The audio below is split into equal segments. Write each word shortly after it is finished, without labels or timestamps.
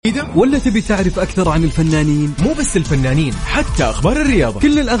كده؟ ولا تبي تعرف أكثر عن الفنانين؟ مو بس الفنانين، حتى أخبار الرياضة،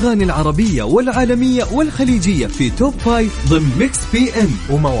 كل الأغاني العربية والعالمية والخليجية في توب 5 ضمن ميكس بي ام،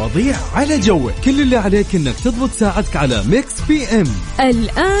 ومواضيع على جوك. كل اللي عليك إنك تضبط ساعتك على ميكس بي ام.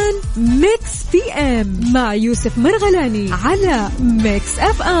 الآن ميكس بي ام مع يوسف مرغلاني على ميكس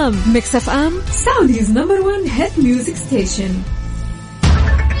اف ام. ميكس اف ام سعوديز نمبر 1 هيت ميوزك ستيشن.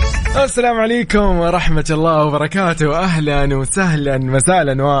 السلام عليكم ورحمة الله وبركاته، أهلا وسهلا، مساء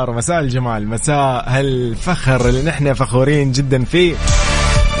الأنوار، مساء الجمال، مساء هالفخر اللي نحن فخورين جدا فيه.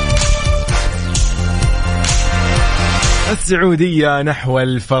 السعودية نحو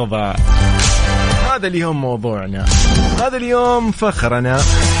الفضاء، هذا اليوم موضوعنا، هذا اليوم فخرنا.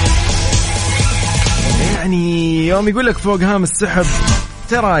 يعني يوم يقول لك فوق هام السحب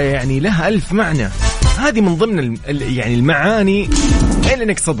ترى يعني لها ألف معنى، هذه من ضمن يعني المعاني اللي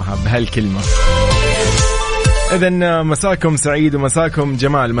نقصدها بهالكلمة. إذن مساكم سعيد ومساكم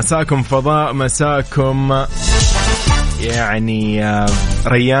جمال، مساكم فضاء، مساكم يعني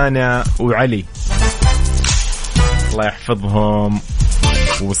ريانة وعلي الله يحفظهم.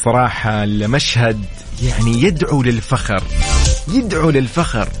 وصراحة المشهد يعني يدعو للفخر، يدعو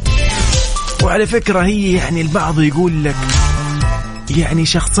للفخر. وعلى فكرة هي يعني البعض يقول لك يعني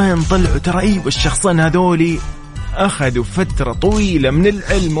شخصين طلعوا، ترى أيوة الشخصين هذولي أخذوا فترة طويلة من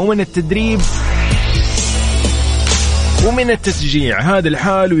العلم ومن التدريب ومن التشجيع، هذا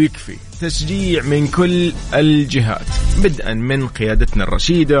الحال ويكفي تشجيع من كل الجهات، بدءا من قيادتنا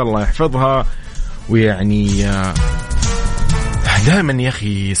الرشيدة الله يحفظها. ويعني دائما يا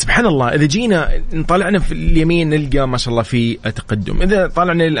أخي سبحان الله، إذا جينا نطلعنا في اليمين نلقى ما شاء الله في تقدم، إذا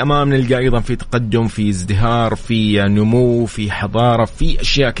طلعنا للأمام نلقى أيضا في تقدم، في ازدهار، في نمو، في حضارة، في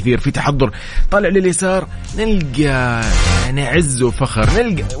أشياء كثير، في تحضر. طالع لليسار نلقى يعني عز وفخر،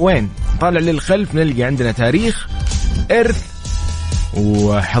 نلقى وين طالع للخلف نلقى عندنا تاريخ، إرث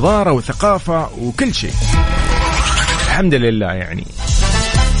وحضارة وثقافة وكل شيء الحمد لله. يعني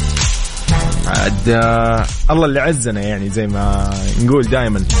عاد الله اللي عزنا يعني زي ما نقول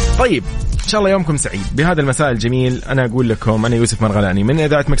دائما. طيب إن شاء الله يومكم سعيد بهذا المساء الجميل. أنا أقول لكم أنا يوسف مرغلاني من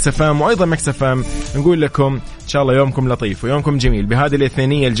إذاعة ميكس اف ام وأيضا ميكس اف ام، نقول لكم إن شاء الله يومكم لطيف ويومكم جميل بهذه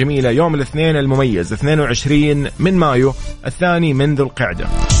الاثنينية الجميلة، يوم الاثنين المميز 22 من مايو، الثاني من ذو القعدة.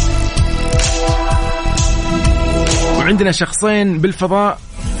 وعندنا شخصين بالفضاء،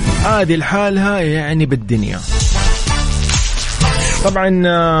 هذه الحالها يعني بالدنيا. طبعا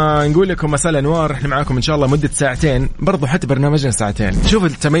نقول لكم مساء الأنوار، احنا معاكم ان شاء الله مدة ساعتين، برضو حتى برنامجنا ساعتين. شوف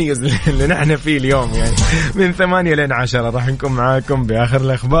التميز اللي نحن فيه اليوم، يعني من 8 لين 10 راح نكون معاكم بآخر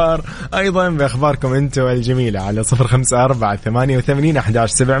الأخبار، أيضا بأخباركم انتم الجميلة على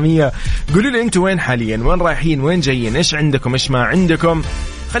 0548811700. قولوا لي انتم وين حاليا، وين رايحين، وين جايين، ايش عندكم، ايش ما عندكم.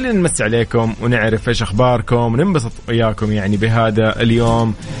 خلينا نمس عليكم ونعرف ايش اخباركم وننبسط وياكم يعني بهذا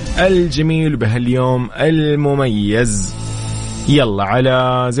اليوم الجميل وبهاليوم المميز. يلا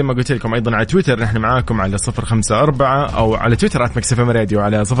على زي ما قلت لكم أيضا على تويتر نحن معاكم على 054 أو على تويتر @مكسفم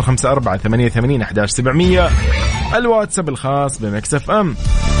على 05488111700، الواتساب الخاص بمكسف أم.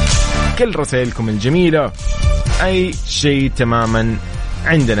 كل رسائلكم الجميلة، أي شيء تماما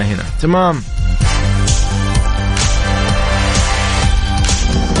عندنا هنا تمام.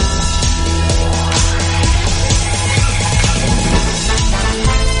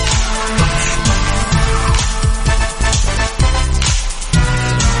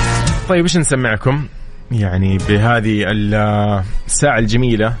 طيب إيش نسمعكم يعني بهذه الساعة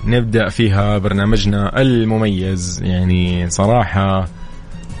الجميلة، نبدأ فيها برنامجنا المميز. يعني صراحة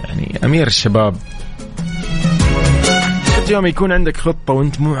يعني أمير الشباب، يوم يكون عندك خطة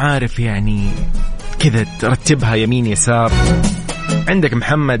وانت مو عارف يعني كذا ترتبها يمين يسار، عندك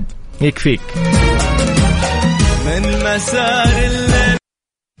محمد يكفيك. من مسار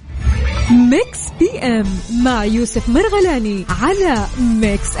ميكس بي ام مع يوسف مرغلاني على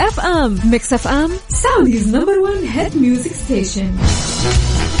ميكس اف ام. ميكس اف ام سعوديز نمبر 1 هيت ميوزك ستيشن.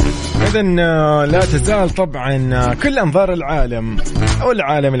 إذن لا تزال طبعا كل أنظار العالم أو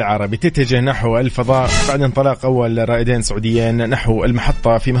العالم العربي تتجه نحو الفضاء بعد انطلاق أول رائدين سعوديين نحو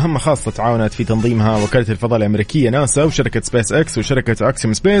المحطة في مهمة خاصة تعاونت في تنظيمها وكالة الفضاء الأمريكية ناسا وشركة سبيس إكس وشركة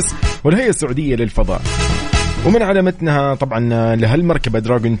أكسيوم سبيس والهيئة السعودية للفضاء. ومن علامتها طبعا لهالمركبة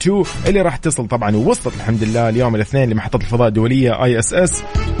دراجون 2 اللي راح تصل طبعا ووصلت الحمد لله اليوم الاثنين لمحطة الفضاء الدولية ISS.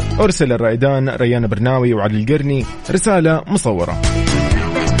 أرسل الرائدان ريان برناوي وعلي القرني رسالة مصورة.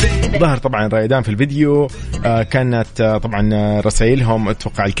 ظهر طبعا رائدان في الفيديو، كانت طبعا رسائلهم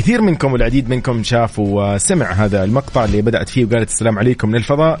اتوقع الكثير منكم والعديد منكم شافوا وسمع هذا المقطع اللي بدأت فيه وقالت السلام عليكم من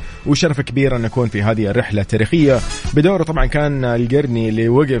الفضاء وشرف كبير أن نكون في هذه الرحلة التاريخية. بدوره طبعا كان القرني اللي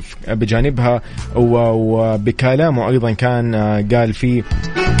وقف بجانبها وبكلامه أيضا كان قال فيه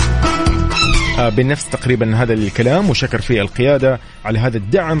بنفس تقريبا هذا الكلام، وشكر فيه القيادة على هذا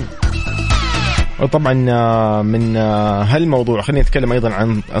الدعم. وطبعا من هالموضوع خلينا نتكلم أيضا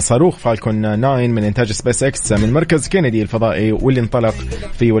عن صاروخ فالكون 9 من إنتاج سبيس إكس من مركز كينيدي الفضائي، واللي انطلق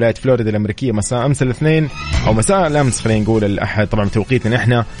في ولاية فلوريدا الأمريكية مساء أمس الاثنين أو مساء الأمس خلينا نقول الأحد طبعا توقيتنا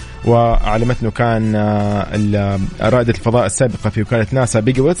نحن. وعلمتنا كان رائدة الفضاء السابقة في وكالة ناسا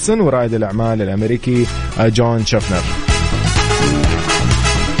بيجي ويتسون، ورائد الأعمال الأمريكي جون شافنر.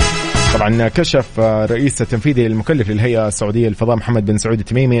 طبعا كشف رئيس التنفيذي المكلف للهيئة السعودية للفضاء محمد بن سعود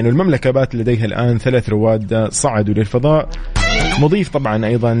التميمي أن المملكة بات لديها الآن 3 رواد صعدوا للفضاء، مضيف طبعا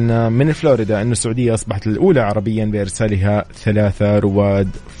أيضا من فلوريدا أن السعودية أصبحت الأولى عربيا بإرسالها 3 رواد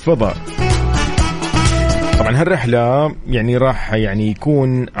فضاء. طبعا هالرحلة يعني راح يعني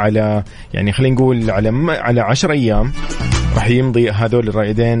يكون على يعني خلينا نقول على 10 أيام راح يمضي هذول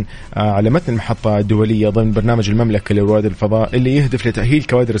الرائدين على متن المحطة الدولية ضمن برنامج المملكة لرواد الفضاء، اللي يهدف لتأهيل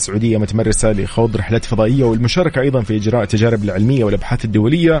كوادر السعودية متمرسة لخوض رحلات فضائية والمشاركة أيضا في إجراء التجارب العلمية والأبحاث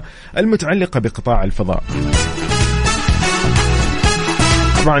الدولية المتعلقة بقطاع الفضاء.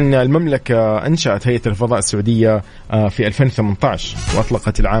 طبعا المملكة أنشأت هيئة الفضاء السعودية في 2018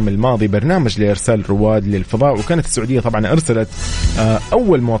 وأطلقت العام الماضي برنامج لإرسال رواد للفضاء، وكانت السعودية طبعا أرسلت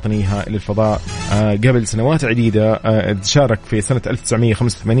أول مواطنيها للفضاء قبل سنوات عديدة. شارك في سنة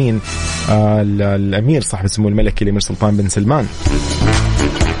 1985 الأمير صاحب السمو الملكي الأمير سلطان بن سلمان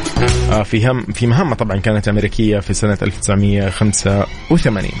في مهمة طبعا كانت أمريكية في سنة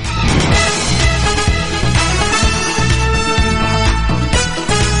 1985.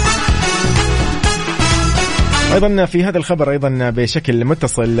 أيضا في هذا الخبر أيضا بشكل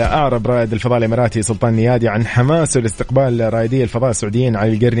متصل أعرب رائد الفضاء الإماراتي سلطان نيادي عن حماسه لاستقبال رائدي الفضاء السعوديين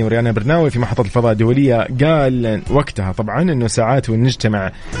علي القرني وريانا برناوي في محطة الفضاء الدولية. قال وقتها طبعا أنه ساعات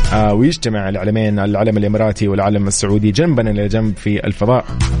ونجتمع ويجتمع العلمين، العلم الإماراتي والعلم السعودي جنبا إلى جنب في الفضاء.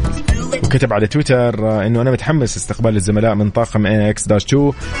 وكتب على تويتر إنه أنا متحمس استقبال الزملاء من طاقم X-2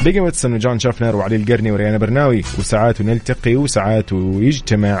 بيجي ويتسون وجون شافنر وعلي القرني وريانا برناوي، وساعات ونلتقي وساعات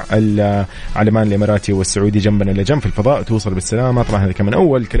ويجتمع العلمان الإماراتي والسعودي جنبنا إلى جنب في الفضاء، توصل بالسلامة. طبعا هذا كمان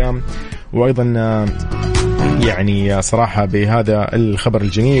أول كلام. وأيضا يعني صراحة بهذا الخبر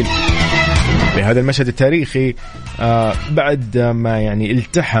الجميل بهذا المشهد التاريخي بعد ما يعني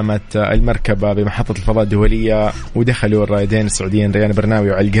التحمت المركبة بمحطة الفضاء الدولية ودخلوا الرائدين السعوديين ريان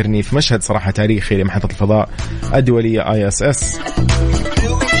برناوي وعلي القرني في مشهد صراحة تاريخي لمحطة الفضاء الدولية ISS.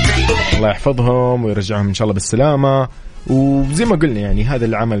 الله يحفظهم ويرجعهم إن شاء الله بالسلامة. وزي ما قلنا يعني هذا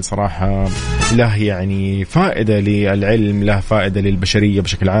العمل صراحة له يعني فائدة للعلم، له فائدة للبشرية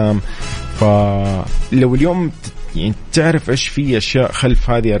بشكل عام. فلو اليوم يعني تعرف إيش في أشياء خلف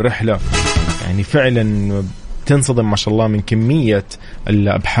هذه الرحلة، يعني فعلا تنصدم ما شاء الله من كمية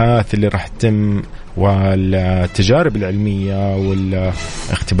الأبحاث اللي راح تتم والتجارب العلمية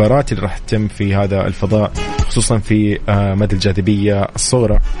والاختبارات اللي راح تتم في هذا الفضاء، خصوصا في مدى الجاذبية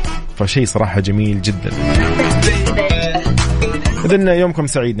الصغرى. فشيء صراحة جميل جدا. إذن يومكم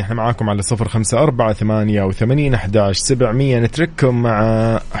سعيد. نحن معاكم على 0548811700. نترككم مع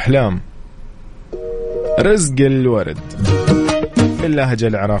أحلام رزق الورد باللهجة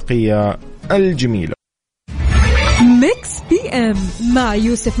العراقية الجميلة. ميكس بي ام مع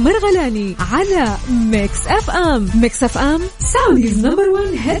يوسف مرغلاني على ميكس اف ام. ميكس اف ام سعوديز نمبر 1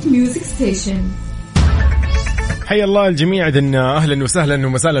 هيت ميوزك ستيشن. حيا الله الجميع. إذن أهلا وسهلا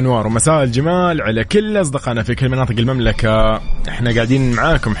ومساء الأنوار ومساء الجمال على كل أصدقائنا في كل مناطق المملكة. احنا قاعدين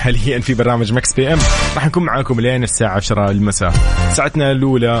معاكم حاليا في برنامج ميكس بي ام. راح نكون معاكم لين الساعة 10 المساء. ساعتنا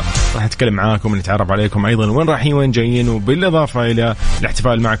الأولى راح نتكلم معاكم ونتعرف عليكم أيضا وين رايحين وين جايين، وبالإضافة إلى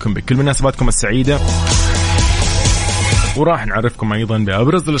الاحتفال معكم بكل مناسباتكم السعيدة. وراح نعرفكم أيضا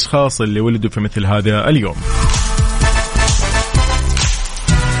بأبرز الأشخاص اللي ولدوا في مثل هذا اليوم.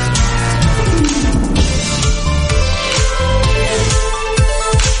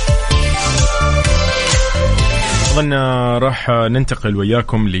 أظن راح ننتقل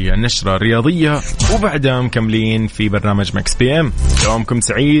وياكم للنشرة الرياضية وبعدها مكملين في برنامج ميكس بي ام. يومكم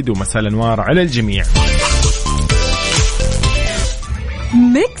سعيد ومساء الأنوار على الجميع.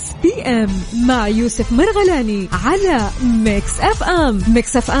 ميكس بي ام مع يوسف مرغلاني على ميكس اف ام.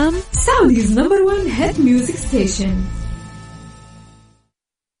 ميكس اف ام سعوديز نمبر 1 هيت ميوزك ستيشن.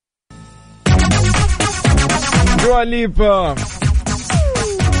 دواليبا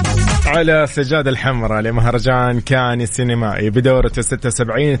على السجادة الحمراء لمهرجان كان السينمائي بدورته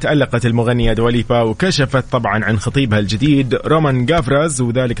 76 تألقت المغنية دواليبا وكشفت طبعا عن خطيبها الجديد رومان غافراز،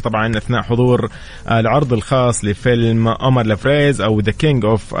 وذلك طبعا أثناء حضور العرض الخاص لفيلم أمر لافريز أو The King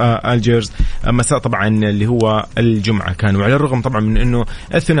of Algiers مساء طبعا اللي هو الجمعة كان. وعلى الرغم طبعا من أنه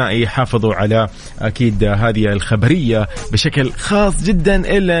الثنائي حافظوا على أكيد هذه الخبرية بشكل خاص جدا،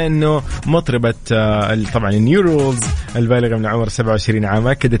 إلا أنه مطربة طبعا النيورولز البالغة من عمر 27 عام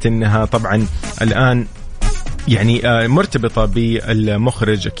أكدت أنها طبعا الآن يعني مرتبطة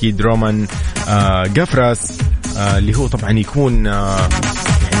بالمخرج أكيد رومان غافراس اللي هو طبعا يكون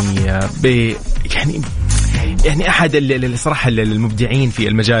يعني أحد الصراحة المبدعين في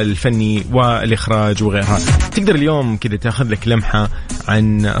المجال الفني والإخراج وغيرها. تقدر اليوم كذا تأخذ لك لمحة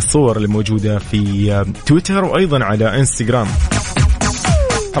عن الصور اللي موجودة في تويتر وأيضا على إنستغرام.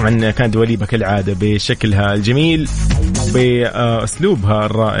 طبعا كانت دواليبا كالعادة بشكلها الجميل بأسلوبها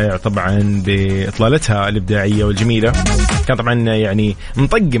الرائع، طبعا بإطلالتها الإبداعية والجميلة. كان طبعا يعني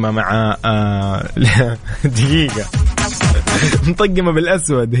مطقمة مع دقيقة مطقمة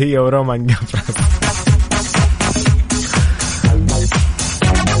بالأسود هي ورومان غافراس.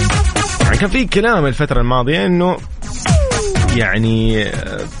 كان في كلام الفترة الماضية إنه يعني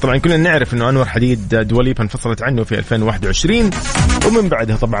طبعا كلنا نعرف إنه أنور حديد دواليبا انفصلت عنه في 2021 ومن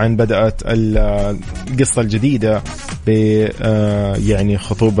بعدها طبعا بدأت القصة الجديدة ب يعني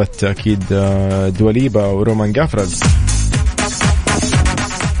خطوبة أكيد دواليبا ورومان غافراس.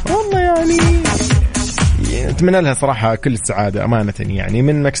 والله يعني أتمنى لها صراحة كل السعادة أمانة، يعني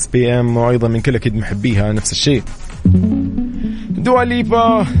من مكس بي ام وأيضا من كل أكيد محبيها نفس الشيء.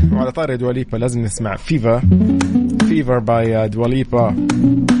 دواليبا، وعلى طاري دواليبا لازم نسمع فيفر باي دواليبا.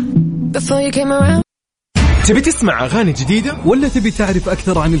 تبي تسمع أغاني جديدة ولا تبي تعرف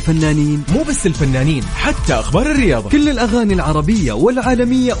أكثر عن الفنانين؟ مو بس الفنانين، حتى أخبار الرياضة، كل الأغاني العربية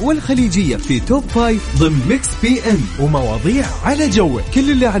والعالمية والخليجية في توب 5 ضمن ميكس بي ام، ومواضيع على جوك.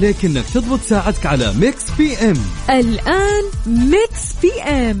 كل اللي عليك إنك تضبط ساعتك على ميكس بي ام. الآن ميكس بي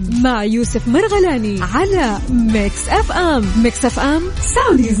ام مع يوسف مرغلاني على ميكس اف ام. ميكس اف ام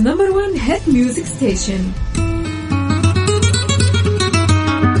سعوديز نمبر 1 هيت ميوزك ستيشن.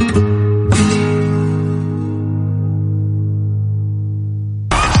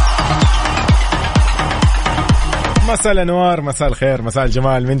 مساء الأنوار، مساء الخير، مساء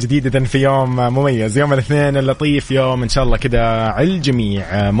الجمال من جديد في يوم مميز، يوم الاثنين اللطيف، يوم إن شاء الله كده على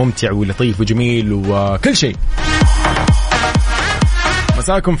الجميع ممتع ولطيف وجميل وكل شيء.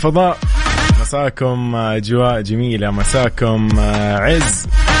 مساكم فضاء، مساكم أجواء جميلة، مساكم عز.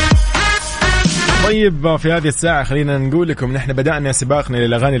 طيب في هذه الساعة خلينا نقول لكم نحن بدأنا سباقنا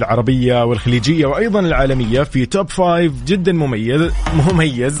للأغاني العربية والخليجية وأيضا العالمية في توب 5 جدا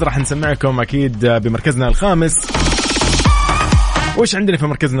مميز. راح نسمعكم أكيد بمركزنا الخامس. وش عندنا في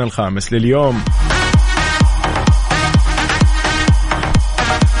مركزنا الخامس لليوم؟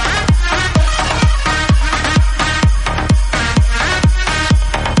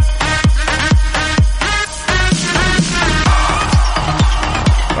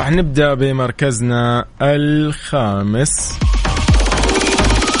 راح نبدأ بمركزنا الخامس.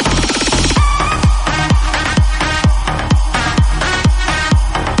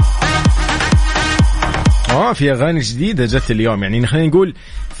 في أغاني جديدة جت اليوم، يعني خلينا نقول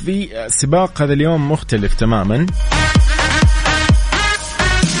في سباق هذا اليوم مختلف تماما.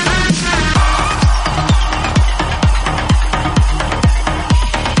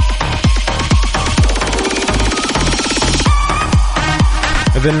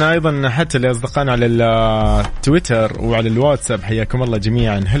 إذن أيضا حتى لأصدقائنا على التويتر وعلى الواتساب حياكم الله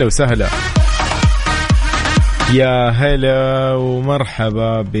جميعا، هلا وسهلا، يا هلا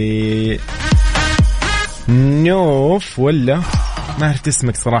ومرحبا نوف ولا ما عرفت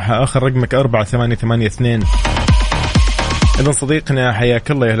اسمك صراحة، آخر رقمك 4882. إذن صديقنا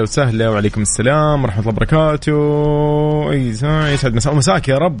حياك الله، يا هلا وسهلا وعليكم السلام ورحمة الله وبركاته. يسعد مساك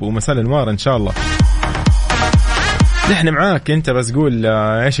يا رب ومساء الأنوار إن شاء الله. نحن معاك أنت، بس قول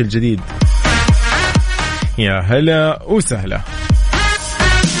إيش الجديد. يا هلا وسهلا.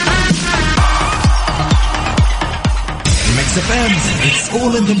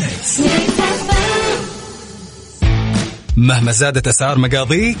 مهما زادت أسعار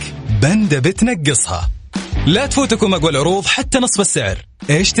مقاضيك بند بتنقصها. لا تفوتكم أقوى العروض حتى نصف السعر.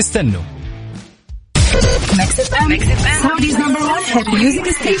 إيش تستنوا؟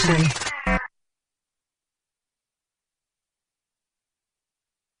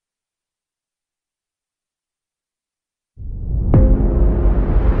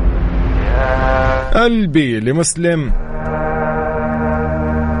 قلبي لمسلم،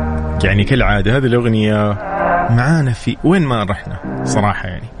 يعني كالعادة هذه الأغنية معانا في وين ما رحنا صراحة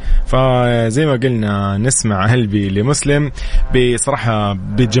يعني. فزي ما قلنا نسمع هلبي لمسلم بصراحة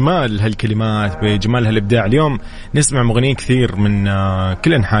بجمال هالكلمات بجمال هالإبداع. اليوم نسمع مغنيين كثير من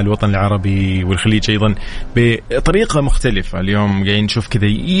كل أنحاء الوطن العربي والخليج أيضا بطريقة مختلفة. اليوم قاعدين نشوف كذا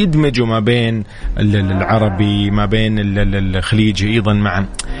يدمجوا ما بين العربي ما بين الخليجي أيضا مع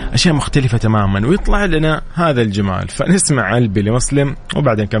أشياء مختلفة تماما ويطلع لنا هذا الجمال. فنسمع هلبي لمسلم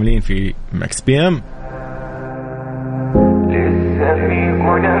وبعدين كاملين في ماكس بي ام.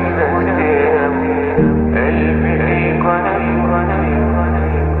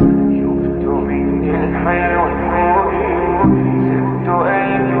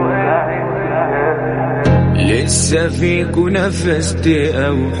 لسه فيك ونفس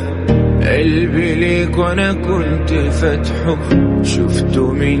تقوح قلبي ليك وانا كنت فتحه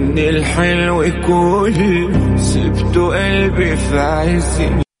شفته مني الحلو كله سبته قلبي في عزي.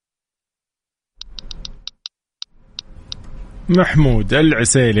 محمود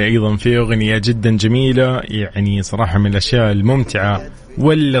العسيلي أيضا في أغنية جدا جميلة يعني صراحة من الأشياء الممتعة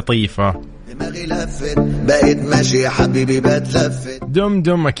واللطيفة. دماغي لفت بقيت ماشي حبيبي بتلفت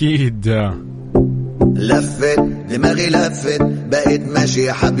دم أكيد لفت دماغي لفت بقيت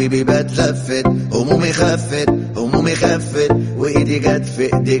ماشي حبيبي بتلفت همومي خفت وإيدي جت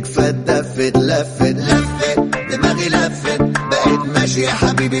في إيديك فاتدفت لفت دماغي لفت بقيت ماشي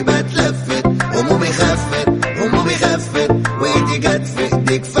حبيبي بتلفت همومي خفت وإيدي جت في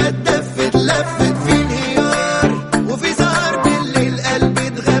إيديك فاتدفت لفت في انهيار وفي سهر بالليل قلبي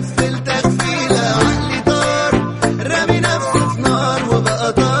اتغفل تغفيلة عقلي طار رامي نفسه في نار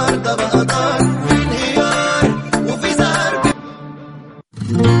وبقى طار ده بقى طار في انهيار وفي سهر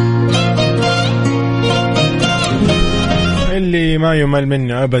اللي ما يمل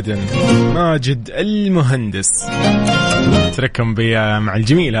منه أبدا ماجد المهندس. تركم بي مع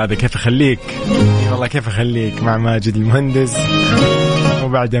الجميل هذا كيف أخليك والله كيف أخليك مع ماجد المهندس.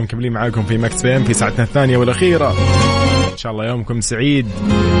 وبعدها مكملين معاكم في ماكس بي ام في ساعتنا الثانية والأخيرة. إن شاء الله يومكم سعيد.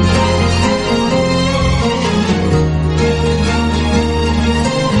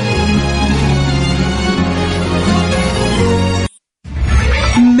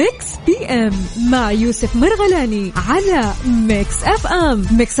 ميكس بي ام مع يوسف مرغلاني على ميكس اف ام.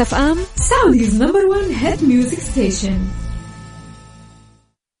 ميكس اف ام سعوديز نمبر 1 هيد ميوزك ستيشن.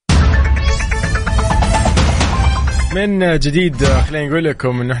 من جديد خلينا نقول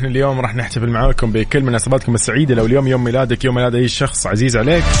لكم إن إحنا اليوم راح نحتفل معاكم بكل مناسباتكم السعيدة. لو اليوم يوم ميلادك يوم ميلاد أي شخص عزيز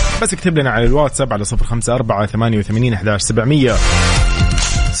عليك بس اكتب لنا على الواتساب على 0548811700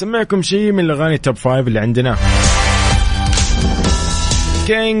 سمعكم شيء من الأغاني التوب 5 اللي عندنا.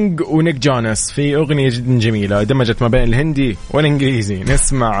 كينج ونيك جونس في أغنية جدا جميلة دمجت ما بين الهندي والإنجليزي.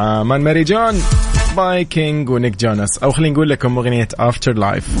 نسمع مان ماري جون باي كينج ونيك جونس أو خلينا نقول لكم أغنية After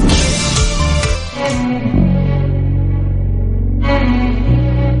Life.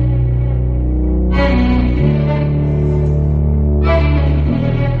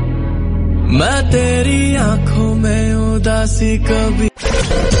 मैं तेरी आँखों में उदासी कभी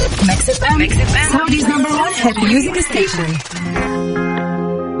Mix FM, Saudi's number 1 hit music station.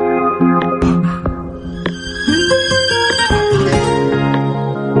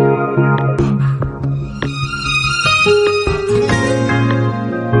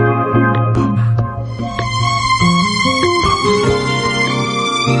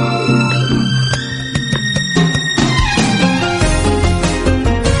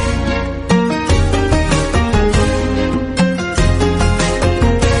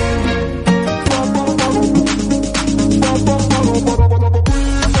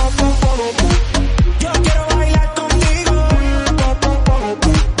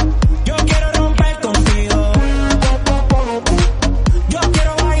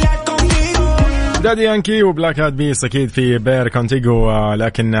 دادي يانكي وبلاك هاد بيس أكيد في بير كونتيجو.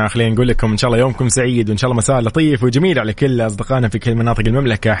 لكن خلينا نقول لكم إن شاء الله يومكم سعيد وإن شاء الله مساء لطيف وجميل على كل أصدقائنا في كل مناطق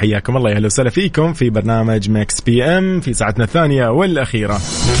المملكة. حياكم الله يا أهلا وسهلا فيكم في برنامج ميكس بي ام في ساعتنا الثانية والأخيرة.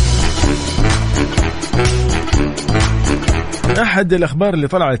 أحد الأخبار اللي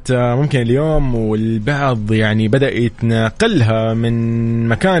طلعت ممكن اليوم والبعض يعني بدأ يتنقلها من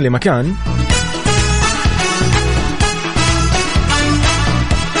مكان لمكان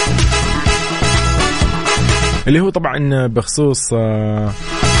اللي هو طبعا بخصوص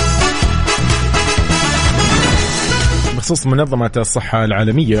منظمة الصحة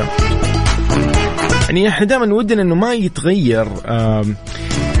العالمية. يعني احنا دائما ودنا انه ما يتغير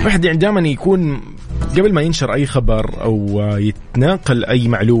واحد يعني دائما يكون قبل ما ينشر اي خبر او يتناقل اي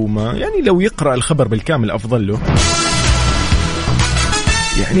معلومة يعني لو يقرأ الخبر بالكامل افضل له.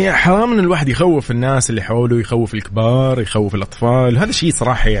 يعني حرام ان الواحد يخوف الناس اللي حوله يخوف الكبار يخوف الاطفال. هذا شيء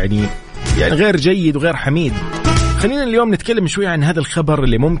صراحة يعني يعني غير جيد وغير حميد. خلينا اليوم نتكلم شوي عن هذا الخبر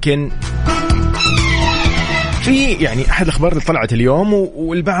اللي ممكن في يعني أحد الأخبار اللي طلعت اليوم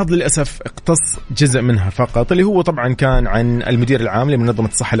والبعض للأسف اقتص جزء منها فقط، اللي هو طبعا كان عن المدير العام لمنظمة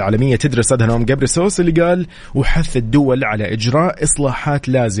الصحة العالمية تدرس أدهانوم غابريسوس، اللي قال وحث الدول على إجراء إصلاحات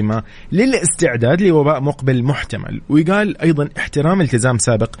لازمة للاستعداد لوباء مقبل محتمل. وقال أيضا احترام التزام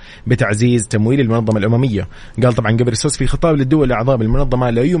سابق بتعزيز تمويل المنظمة الأممية. قال طبعا غابريسوس في خطاب للدول الأعضاء بالمنظمة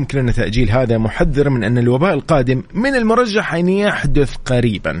لا يمكننا تأجيل هذا، محذر من أن الوباء القادم من المرجح أن يحدث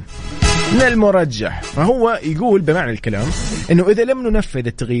قريبا. من المرجح، فهو يقول بمعنى الكلام أنه إذا لم ننفذ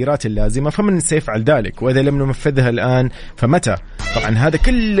التغييرات اللازمة فمن سيفعل ذلك، وإذا لم ننفذها الآن فمتى. طبعا هذا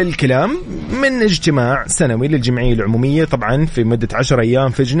كل الكلام من اجتماع سنوي للجمعية العمومية طبعا في مدة 10 أيام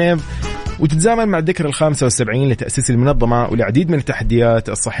في جنيف، وتتزامن مع الذكرى 75 لتأسيس المنظمة والعديد من التحديات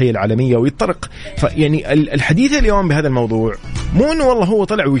الصحية العالمية ويتطرق. فيعني الحديث اليوم بهذا الموضوع مو أنه والله هو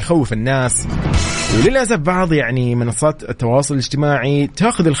طلع ويخوف الناس، وللأسف بعض يعني منصات التواصل الاجتماعي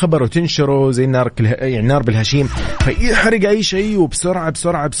تأخذ الخبر وتنشره زي النار، يعني نار بالهشيم، فيحرق أي شيء وبسرعة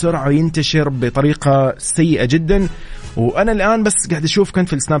بسرعة بسرعة ينتشر بطريقة سيئة جدا. وأنا الآن بس قاعد أشوف كنت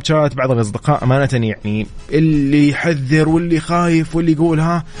في السناب شات بعض الأصدقاء أمانة يعني اللي يحذر واللي خايف واللي يقول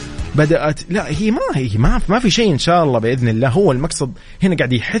ها بدأت، لا هي ما في شيء إن شاء الله بإذن الله. هو المقصد هنا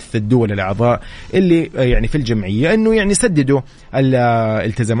قاعد يحث الدول الأعضاء اللي يعني في الجمعية إنه يعني سددوا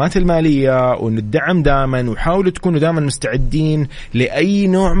الالتزامات المالية وندعم دائما، وحاولوا تكونوا دائما مستعدين لأي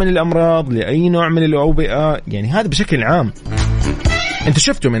نوع من الأمراض، لأي نوع من الأوبئة. يعني هذا بشكل عام. انت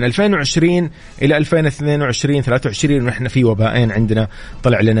شفتوا من 2020 إلى 2022 23 ونحن في وبائين عندنا.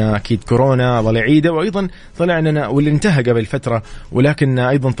 طلع لنا أكيد كورونا ظل عيدة، وأيضا طلع لنا واللي انتهى قبل فترة، ولكن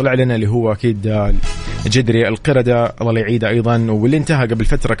أيضا طلع لنا اللي هو أكيد جدري القردة ظل عيدة أيضا، واللي انتهى قبل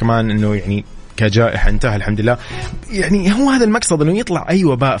فترة كمان إنه يعني كجائحة انتهى الحمد لله. يعني هو هذا المقصد انه يطلع اي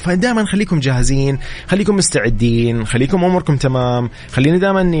وباء، فدائما خليكم جاهزين، خليكم مستعدين، خليكم اموركم تمام، خلينا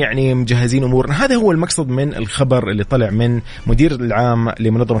دائما يعني مجهزين امورنا. هذا هو المقصد من الخبر اللي طلع من مدير العام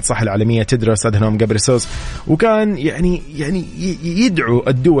لمنظمة الصحة العالمية تدرس أدهانوم غابريسوس، وكان يعني يدعو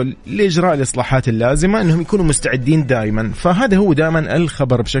الدول لاجراء الاصلاحات اللازمة، انهم يكونوا مستعدين دائما. فهذا هو دائما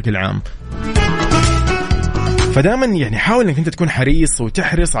الخبر بشكل عام. فدائما يعني حاول انك انت تكون حريص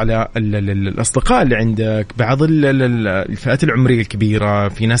وتحرص على الاصدقاء اللي عندك، بعض الفئات العمريه الكبيره،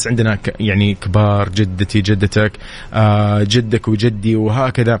 في ناس عندنا يعني كبار، جدتي جدتك جدك وجدي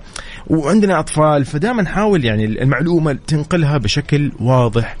وهكذا، وعندنا اطفال. فدائما حاول يعني المعلومه تنقلها بشكل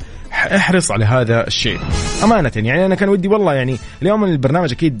واضح. احرص على هذا الشيء أمانة. يعني أنا كان ودي والله يعني اليوم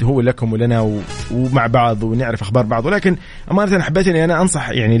البرنامج أكيد هو لكم ولنا ومع بعض ونعرف أخبار بعض، ولكن أمانة أنا حبيت أني أنا أنصح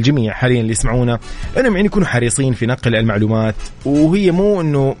يعني الجميع حاليا اللي يسمعونا أنهم يعني يكونوا حريصين في نقل المعلومات، وهي مو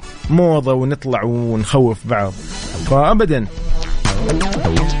أنه موضة ونطلع ونخوف بعض، فأبدا.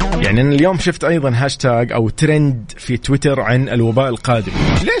 يعني أنا اليوم شفت أيضا هاشتاج أو ترند في تويتر عن الوباء القادم.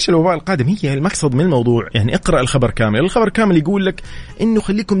 ليش الوباء القادم؟ هي المقصد من الموضوع يعني اقرأ الخبر كامل. الخبر كامل يقول لك إنه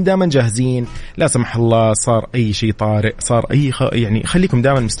خليكم دائما جاهزين، لا سمح الله صار أي شيء طارئ، صار أي يعني خليكم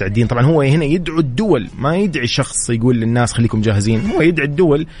دائما مستعدين. طبعا هو هنا يدعو الدول، ما يدعي شخص يقول للناس خليكم جاهزين، هو يدعي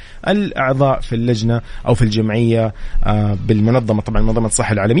الدول الأعضاء في اللجنة أو في الجمعية بالمنظمة، طبعا منظمة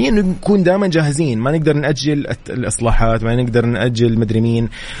الصحة العالمية، إنه نكون دائما جاهزين. ما نقدر نأجل الإصلاحات، ما نقدر نأجل مدري مين،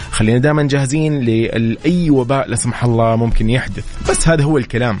 خلينا دائما جاهزين لأي وباء لا سمح الله ممكن يحدث. بس هذا هو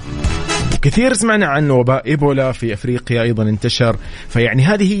الكلام. كثير سمعنا عن وباء إيبولا في أفريقيا أيضا انتشر. فيعني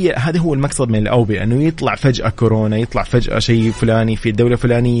هذا هو المقصد من الأوبئة، أنه يطلع فجأة كورونا، يطلع فجأة شيء فلاني في الدولة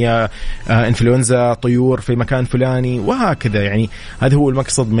الفلانية، إنفلونزا طيور في مكان فلاني، وهكذا. يعني هذا هو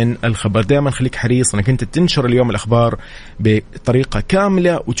المقصد من الخبر. دائما خليك حريص أنك أنت تنشر اليوم الأخبار بطريقة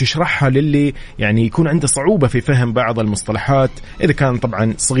كاملة وتشرحها للي يعني يكون عنده صعوبة في فهم بعض المصطلحات، إذا كان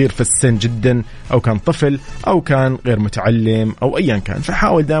طبعا صغير في السن جدا أو كان طفل أو كان غير متعلم أو أيا كان.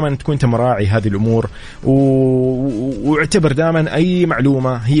 فحاول دائما تكون راعي هذه الأمور، واعتبر دائما أي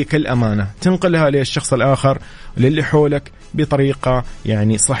معلومة هي كالأمانة، تنقلها للشخص الآخر للي حولك بطريقة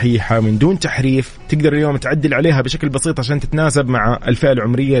يعني صحيحة من دون تحريف. تقدر اليوم تعدل عليها بشكل بسيط عشان تتناسب مع الفئة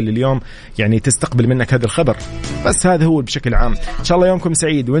العمرية اللي اليوم يعني تستقبل منك هذا الخبر. بس هذا هو بشكل عام. إن شاء الله يومكم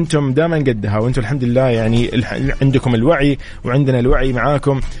سعيد وانتم دائما قدها، وانتم الحمد لله يعني عندكم الوعي وعندنا الوعي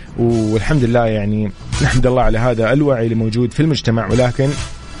معاكم، والحمد لله يعني نحمد الله على هذا الوعي اللي موجود في المجتمع. ولكن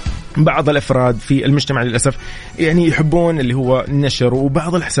بعض الأفراد في المجتمع للأسف يعني يحبون اللي هو النشر،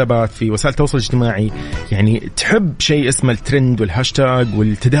 وبعض الحسابات في وسائل التواصل الاجتماعي يعني تحب شيء اسمه الترند والهاشتاج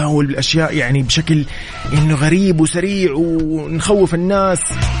والتداول بالأشياء يعني بشكل إنه غريب وسريع ونخوف الناس.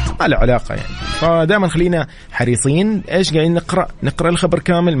 ما له علاقة يعني. فدائما خلينا حريصين إيش قاعدين نقرأ الخبر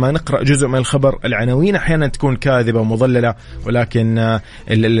كامل، ما نقرأ جزء من الخبر. العناوين أحيانا تكون كاذبة ومضللة، ولكن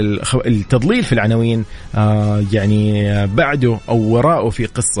التضليل في العناوين يعني بعده أو وراءه في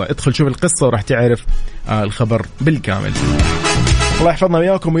قصة. ادخل شوف القصة وراح تعرف الخبر بالكامل. الله يحفظنا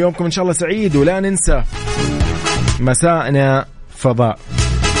وياكم ويومكم إن شاء الله سعيد. ولا ننسى مساءنا فضاء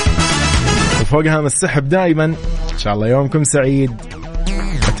وفوقها السحب دائما. إن شاء الله يومكم سعيد،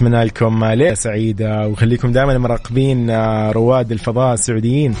 أتمنى لكم ليلة سعيدة، وخليكم دائما مراقبين رواد الفضاء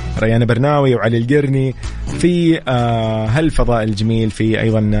السعوديين ريان برناوي وعلي القرني في هالفضاء الجميل، في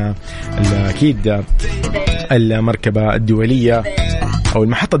أيضا أكيد المركبة الدولية أو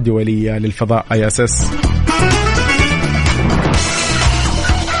المحطة الدولية للفضاء ISS.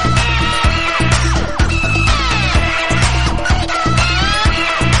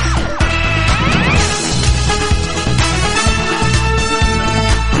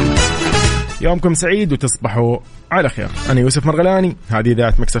 يومكم سعيد وتصبحوا على خير. أنا يوسف مرغلاني، هذه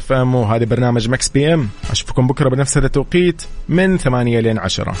إذاعة مكس اف ام وهذا برنامج مكس بي ام. أشوفكم بكرة بنفس هذا التوقيت من 8 لين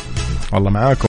 10. والله معاكم.